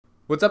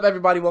What's up,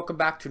 everybody? Welcome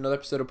back to another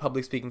episode of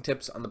Public Speaking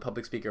Tips on the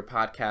Public Speaker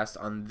Podcast.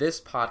 On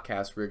this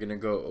podcast, we're going to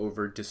go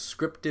over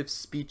descriptive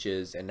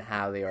speeches and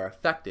how they are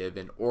effective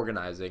in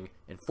organizing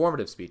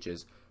informative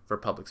speeches for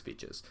public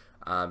speeches.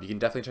 You can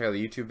definitely check out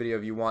the YouTube video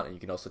if you want, and you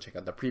can also check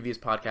out the previous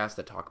podcasts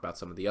that talk about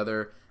some of the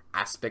other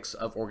aspects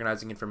of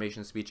organizing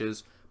information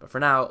speeches. But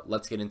for now,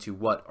 let's get into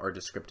what are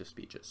descriptive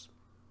speeches.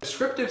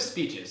 Descriptive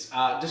speeches.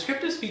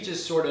 Descriptive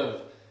speeches sort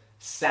of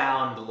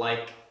sound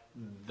like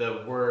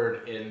the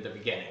word in the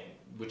beginning,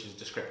 which is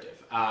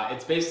descriptive.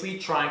 It's basically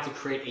trying to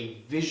create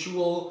a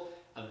visual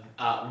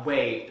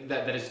way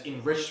that is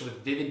enriched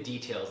with vivid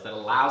details that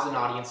allows an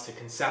audience to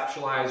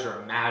conceptualize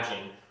or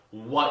imagine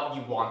what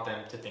you want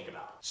them to think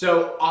about.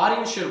 So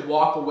audience should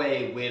walk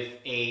away with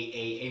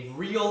a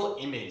real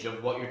image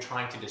of what you're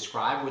trying to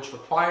describe, which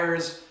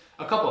requires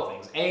a couple of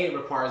things. A, it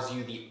requires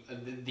you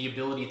the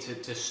ability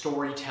to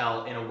story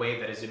tell in a way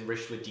that is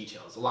enriched with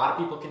details. A lot of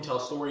people can tell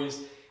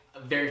stories.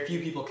 Very few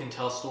people can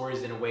tell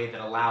stories in a way that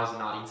allows an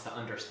audience to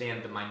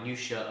understand the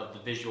minutia of the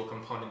visual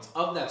components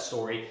of that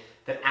story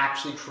that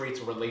actually creates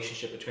a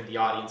relationship between the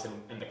audience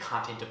and the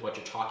content of what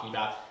you're talking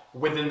about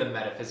within the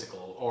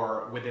metaphysical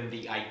or within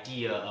the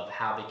idea of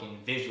how they can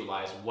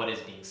visualize what is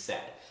being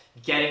said.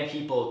 Getting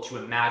people to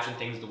imagine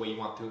things the way you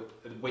want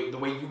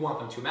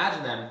them to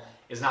imagine them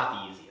is not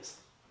the easiest.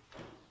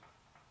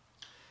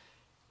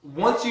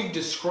 Once you've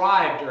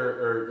described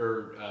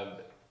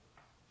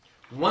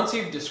Once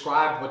you've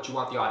described what you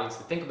want the audience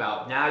to think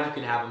about, now you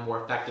can have a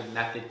more effective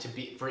method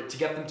to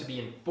get them to be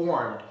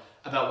informed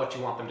about what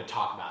you want them to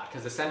talk about.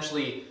 Because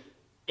essentially,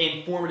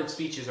 informative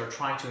speeches are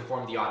trying to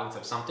inform the audience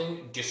of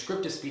something.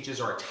 Descriptive speeches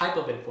are a type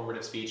of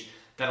informative speech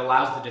that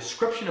allows the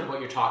description of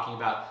what you're talking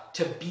about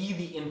to be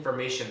the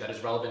information that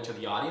is relevant to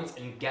the audience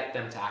and get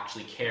them to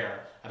actually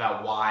care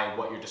about why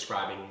what you're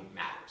describing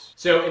matters.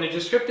 So in a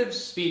descriptive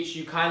speech,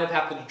 you kind of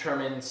have to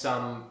determine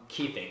some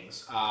key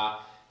things.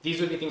 These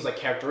would be things like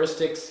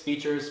characteristics,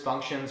 features,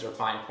 functions, or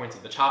fine points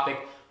of the topic.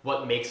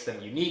 What makes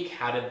them unique?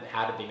 How did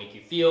they make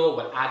you feel?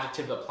 What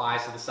adjective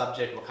applies to the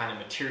subject? What kind of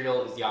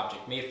material is the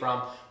object made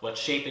from? What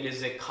shape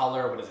is it?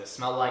 Color? What does it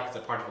smell like? Is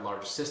it part of a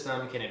larger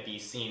system? Can it be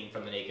seen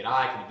from the naked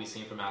eye? Can it be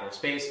seen from outer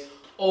space?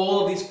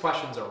 All of these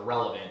questions are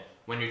relevant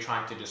when you're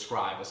trying to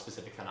describe a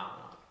specific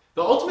phenomenon.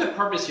 The ultimate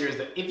purpose here is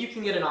that if you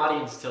can get an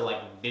audience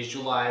to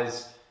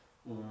visualize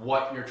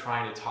what you're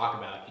trying to talk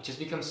about, it just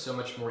becomes so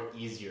much more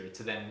easier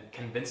to then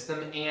convince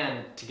them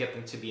and to get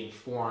them to be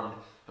informed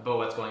about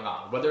what's going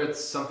on. Whether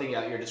it's something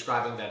that you're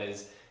describing that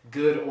is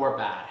good or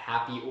bad,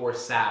 happy or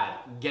sad,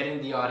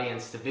 getting the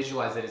audience to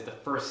visualize it is the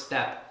first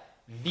step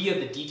via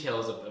the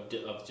details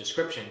of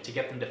description to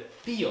get them to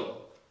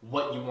feel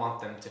what you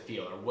want them to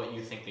feel or what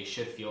you think they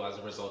should feel as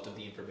a result of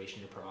the information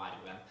you're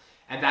providing them.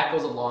 And that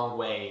goes a long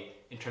way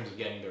in terms of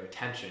getting their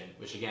attention,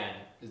 which again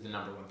is the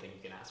number one thing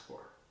you can ask for.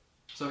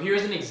 So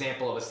here's an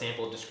example of a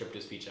sample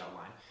descriptive speech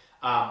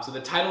outline. So the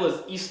title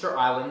is Easter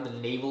Island, the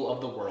Navel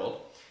of the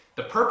World.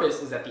 The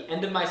purpose is at the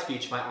end of my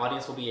speech, my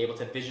audience will be able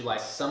to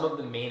visualize some of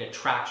the main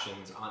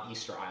attractions on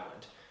Easter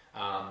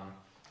Island.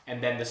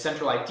 And then the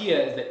central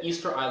idea is that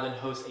Easter Island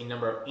hosts a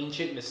number of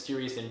ancient,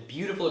 mysterious, and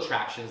beautiful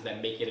attractions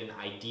that make it an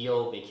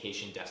ideal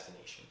vacation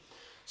destination.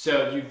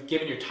 So you've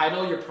given your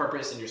title, your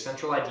purpose, and your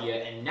central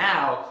idea, and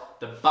now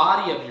the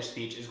body of your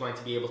speech is going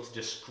to be able to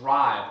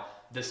describe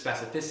the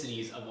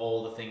specificities of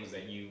all the things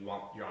that you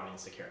want your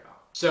audience to care about.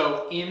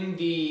 So in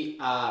the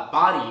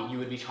body, you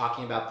would be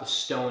talking about the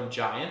stone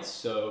giants.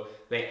 So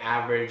they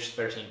average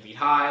 13 feet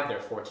high, they're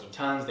 14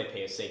 tons, they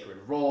play a sacred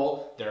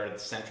role, they're the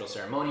central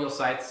ceremonial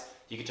sites.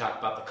 You could talk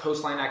about the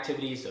coastline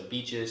activities, so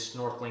beaches,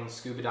 snorkeling,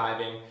 scuba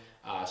diving,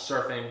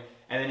 surfing,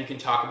 and then you can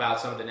talk about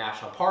some of the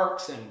national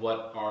parks and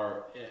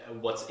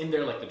what's in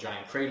there, like the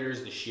giant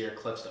craters, the sheer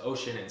cliffs, the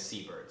ocean, and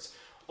seabirds.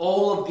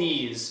 All of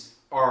these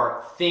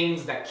are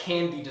things that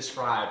can be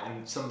described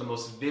in some of the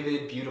most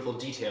vivid, beautiful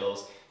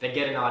details that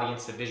get an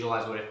audience to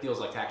visualize what it feels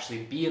like to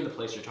actually be in the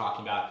place you're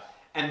talking about.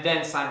 And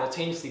then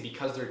simultaneously,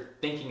 because they're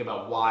thinking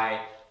about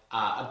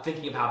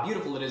thinking of how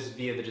beautiful it is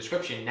via the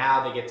description,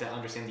 now they get to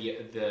understand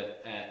the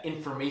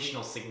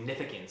informational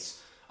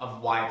significance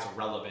of why it's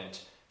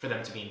relevant for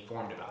them to be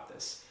informed about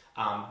this.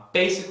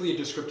 Basically, a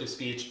descriptive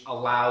speech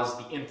allows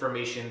the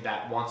information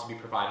that wants to be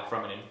provided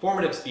from an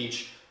informative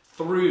speech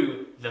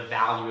through the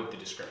value of the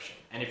description.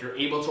 And if you're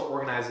able to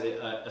organize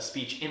a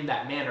speech in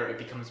that manner, it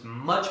becomes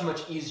much,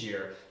 much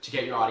easier to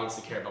get your audience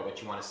to care about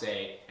what you want to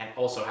say and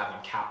also have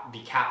them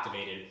be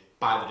captivated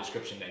by the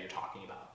description that you're talking about.